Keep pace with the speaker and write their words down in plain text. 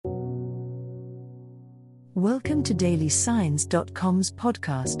Welcome to dailysigns.com's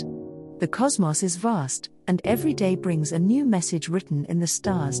podcast. The cosmos is vast, and every day brings a new message written in the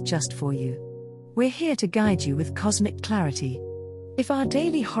stars just for you. We're here to guide you with cosmic clarity. If our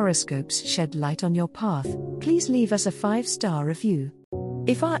daily horoscopes shed light on your path, please leave us a 5-star review.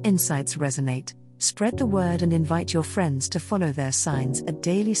 If our insights resonate, spread the word and invite your friends to follow their signs at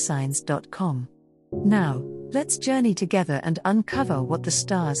dailysigns.com. Now, let's journey together and uncover what the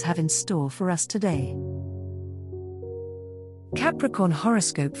stars have in store for us today. Capricorn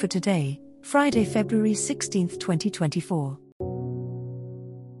horoscope for today, Friday, February 16, 2024.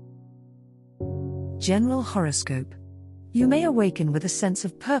 General horoscope. You may awaken with a sense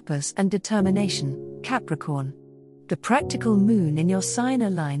of purpose and determination, Capricorn. The practical moon in your sign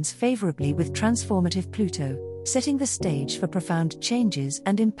aligns favorably with transformative Pluto, setting the stage for profound changes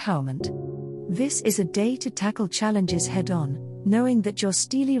and empowerment. This is a day to tackle challenges head-on, knowing that your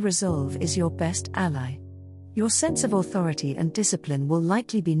steely resolve is your best ally. Your sense of authority and discipline will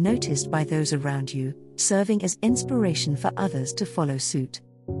likely be noticed by those around you, serving as inspiration for others to follow suit.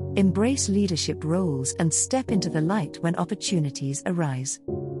 Embrace leadership roles and step into the light when opportunities arise.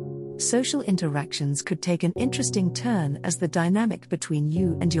 Social interactions could take an interesting turn as the dynamic between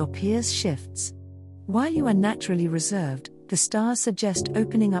you and your peers shifts. While you are naturally reserved, the stars suggest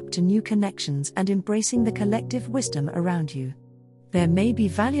opening up to new connections and embracing the collective wisdom around you. There may be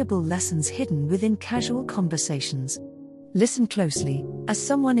valuable lessons hidden within casual conversations. Listen closely, as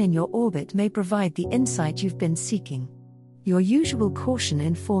someone in your orbit may provide the insight you've been seeking. Your usual caution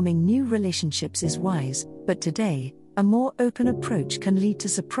in forming new relationships is wise, but today, a more open approach can lead to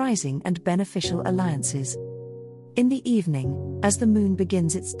surprising and beneficial alliances. In the evening, as the moon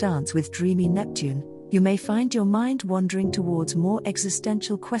begins its dance with dreamy Neptune, you may find your mind wandering towards more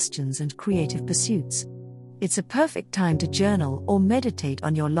existential questions and creative pursuits. It's a perfect time to journal or meditate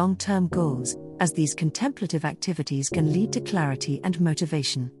on your long-term goals, as these contemplative activities can lead to clarity and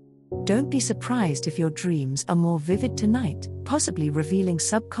motivation. Don't be surprised if your dreams are more vivid tonight, possibly revealing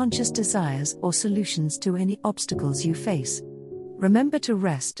subconscious desires or solutions to any obstacles you face. Remember to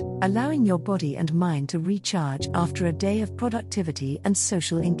rest, allowing your body and mind to recharge after a day of productivity and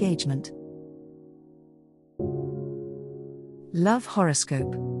social engagement. Love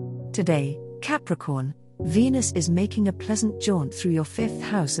horoscope. Today, Capricorn, Venus is making a pleasant jaunt through your 5th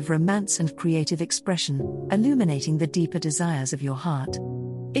house of romance and creative expression, illuminating the deeper desires of your heart.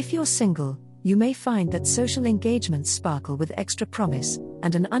 If you're single, you may find that social engagements sparkle with extra promise,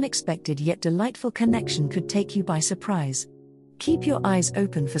 and an unexpected yet delightful connection could take you by surprise. Keep your eyes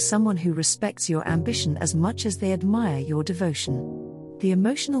open for someone who respects your ambition as much as they admire your devotion. The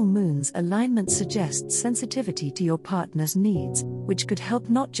emotional moon's alignment suggests sensitivity to your partner's needs, which could help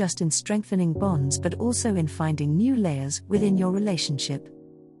not just in strengthening bonds but also in finding new layers within your relationship.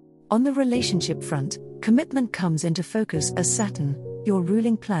 On the relationship front, commitment comes into focus as Saturn, your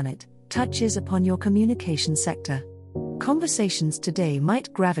ruling planet, touches upon your communication sector. Conversations today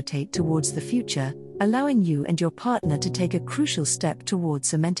might gravitate towards the future, allowing you and your partner to take a crucial step towards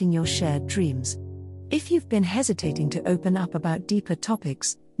cementing your shared dreams. If you've been hesitating to open up about deeper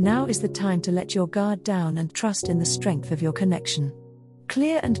topics, now is the time to let your guard down and trust in the strength of your connection.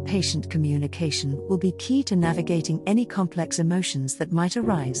 Clear and patient communication will be key to navigating any complex emotions that might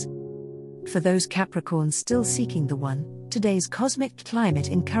arise. For those Capricorns still seeking the one, today's cosmic climate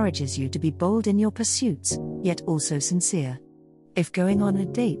encourages you to be bold in your pursuits, yet also sincere. If going on a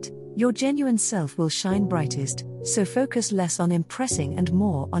date, your genuine self will shine brightest, so focus less on impressing and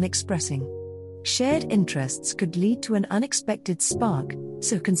more on expressing. Shared interests could lead to an unexpected spark,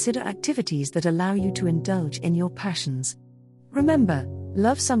 so consider activities that allow you to indulge in your passions. Remember,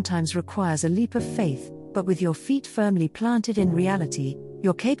 love sometimes requires a leap of faith, but with your feet firmly planted in reality,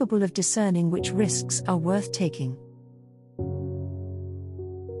 you're capable of discerning which risks are worth taking.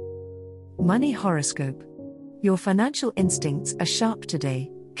 Money horoscope. Your financial instincts are sharp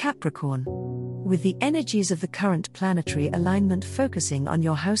today, Capricorn. With the energies of the current planetary alignment focusing on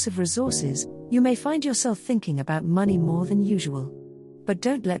your house of resources, you may find yourself thinking about money more than usual. But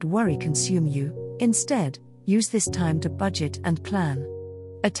don't let worry consume you. Instead, use this time to budget and plan.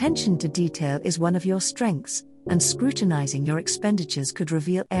 Attention to detail is one of your strengths, and scrutinizing your expenditures could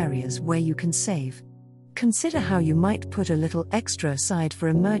reveal areas where you can save. Consider how you might put a little extra aside for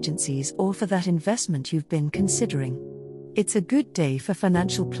emergencies or for that investment you've been considering. It's a good day for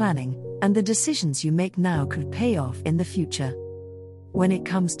financial planning, and the decisions you make now could pay off in the future. When it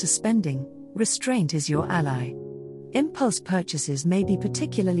comes to spending, restraint is your ally. Impulse purchases may be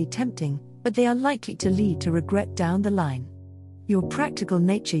particularly tempting, but they are likely to lead to regret down the line. Your practical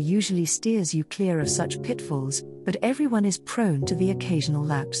nature usually steers you clear of such pitfalls, but everyone is prone to the occasional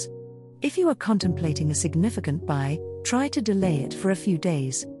lapse. If you are contemplating a significant buy, try to delay it for a few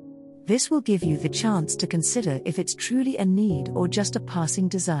days. This will give you the chance to consider if it's truly a need or just a passing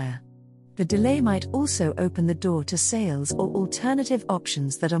desire. The delay might also open the door to sales or alternative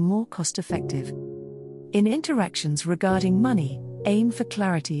options that are more cost-effective. In interactions regarding money, aim for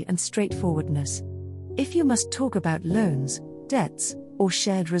clarity and straightforwardness. If you must talk about loans, debts, or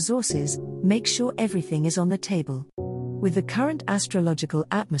shared resources, make sure everything is on the table. With the current astrological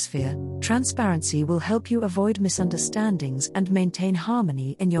atmosphere, transparency will help you avoid misunderstandings and maintain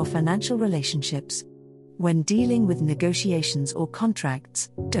harmony in your financial relationships. When dealing with negotiations or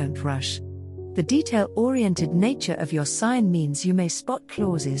contracts, don't rush. The detail-oriented nature of your sign means you may spot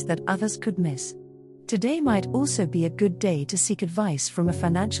clauses that others could miss. Today might also be a good day to seek advice from a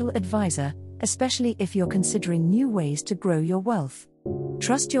financial advisor, especially if you're considering new ways to grow your wealth.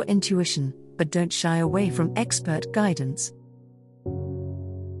 Trust your intuition, but don't shy away from expert guidance.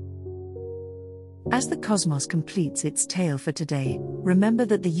 As the cosmos completes its tale for today, remember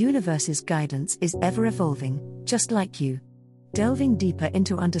that the universe's guidance is ever evolving, just like you. Delving deeper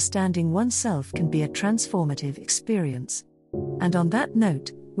into understanding oneself can be a transformative experience. And on that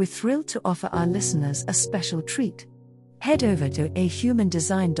note, we're thrilled to offer our listeners a special treat. Head over to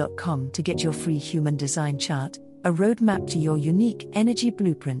ahumandesign.com to get your free human design chart, a roadmap to your unique energy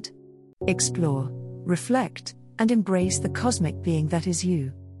blueprint. Explore, reflect, and embrace the cosmic being that is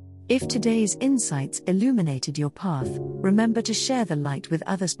you. If today's insights illuminated your path, remember to share the light with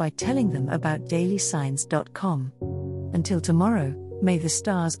others by telling them about dailysigns.com. Until tomorrow, may the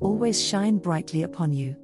stars always shine brightly upon you.